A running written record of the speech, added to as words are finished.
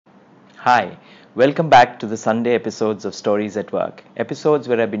Hi, welcome back to the Sunday episodes of Stories at Work. Episodes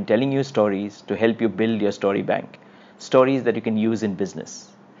where I've been telling you stories to help you build your story bank. Stories that you can use in business.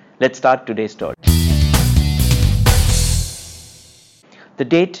 Let's start today's story. The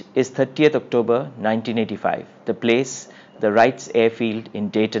date is 30th October 1985. The place, the Wrights Airfield in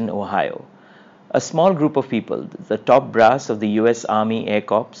Dayton, Ohio. A small group of people, the top brass of the US Army Air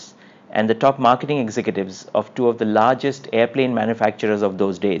Corps and the top marketing executives of two of the largest airplane manufacturers of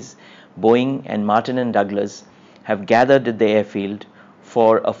those days, Boeing and Martin & Douglas, have gathered at the airfield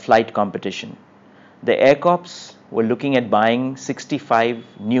for a flight competition. The Air Corps were looking at buying 65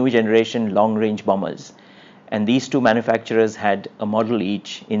 new generation long-range bombers, and these two manufacturers had a model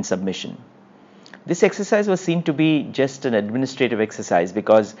each in submission. This exercise was seen to be just an administrative exercise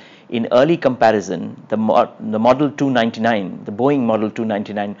because in early comparison, the Model 299, the Boeing Model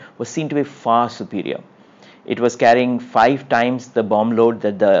 299 was seen to be far superior. It was carrying 5 times the bomb load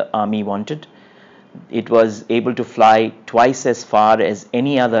that the Army wanted. It was able to fly twice as far as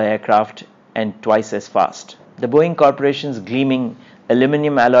any other aircraft and twice as fast. The Boeing Corporation's gleaming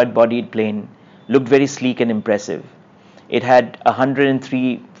aluminum alloyed bodied plane looked very sleek and impressive. It had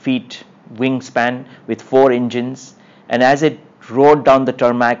 103 feet wingspan with 4 engines, and as it roared down the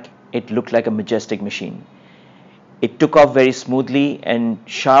tarmac, it looked like a majestic machine. It took off very smoothly and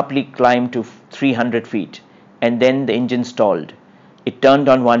sharply climbed to 300 feet, and then the engine stalled. It turned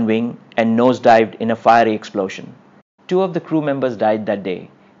on one wing and nosedived in a fiery explosion. 2 of the crew members died that day,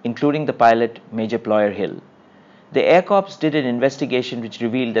 including the pilot, Major Ployer Hill. The Air Corps did an investigation which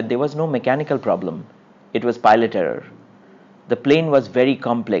revealed that there was no mechanical problem. It was pilot error. The plane was very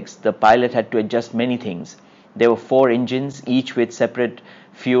complex. The pilot had to adjust many things. There were 4 engines, each with separate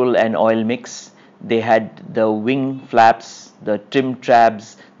fuel and oil mix. They had the wing flaps, the trim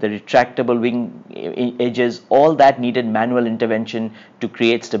tabs, the retractable wing edges. All that needed manual intervention to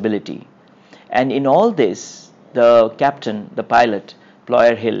create stability. And in all this, the captain, the pilot,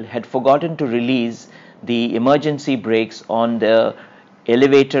 Ployer Hill, had forgotten to release the emergency brakes on the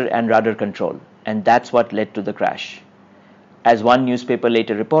elevator and rudder control. And that's what led to the crash. As one newspaper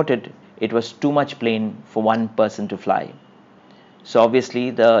later reported, it was too much plane for one person to fly. So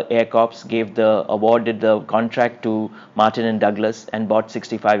obviously the Air Corps awarded the contract to Martin & Douglas and bought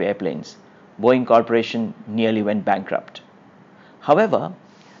 65 airplanes. Boeing Corporation nearly went bankrupt. However,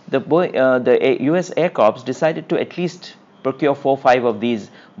 the US Air Corps decided to at least procure 4 or 5 of these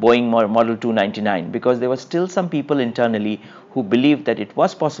Boeing Model 299 because there were still some people internally who believed that it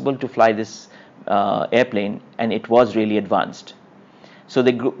was possible to fly this airplane, and it was really advanced. So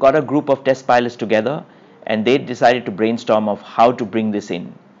they got a group of test pilots together, and they decided to brainstorm of how to bring this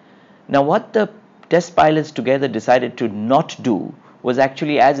in. Now, what the test pilots together decided to not do was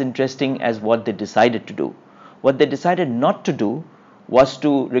actually as interesting as what they decided to do. What they decided not to do was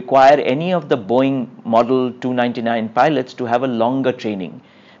to require any of the Boeing Model 299 pilots to have a longer training,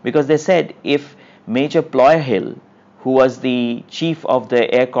 because they said if Major Ployer Hill, who was the chief of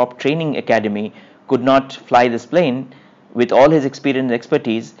the Air Corps Training Academy, could not fly this plane with all his experience and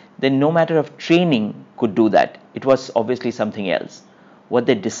expertise, then no matter of training could do that. It was obviously something else. What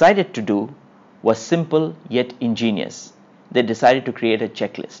they decided to do was simple yet ingenious. They decided to create a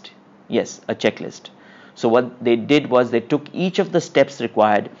checklist. Yes, a checklist. So what they did was they took each of the steps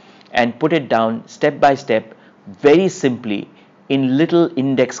required and put it down step by step, very simply, in little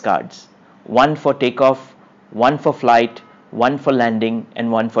index cards. One for takeoff, one for flight, one for landing,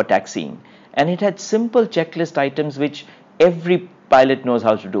 and one for taxiing. And it had simple checklist items which every pilot knows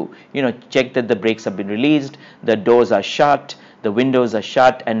how to do. Check that the brakes have been released, the doors are shut, the windows are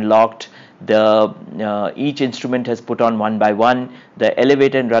shut and locked, each instrument has put on one by one, the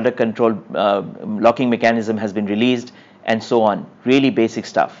elevator and rudder control locking mechanism has been released, and so on. Really basic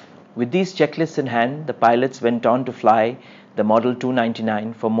stuff. With these checklists in hand, the pilots went on to fly the Model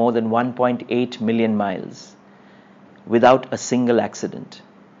 299 for more than 1.8 million miles without a single accident.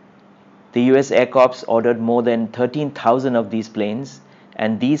 The US Air Corps ordered more than 13,000 of these planes,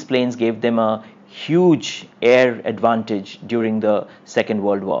 and these planes gave them a huge air advantage during the Second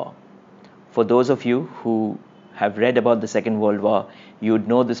World War. For those of you who have read about the Second World War, you would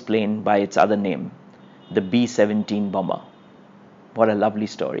know this plane by its other name, the B-17 bomber. What a lovely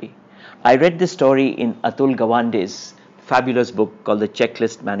story. I read this story in Atul Gawande's fabulous book called The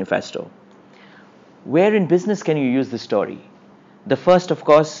Checklist Manifesto. Where in business can you use this story? The first, of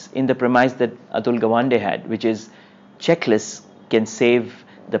course, in the premise that Atul Gawande had, which is checklists can save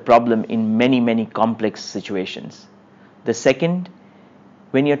the problem in many, many complex situations. The second,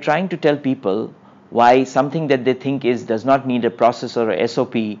 when you're trying to tell people why something that they think does not need a process or a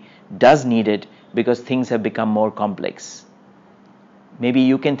SOP does need it because things have become more complex. Maybe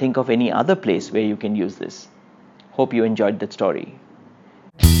you can think of any other place where you can use this. Hope you enjoyed that story.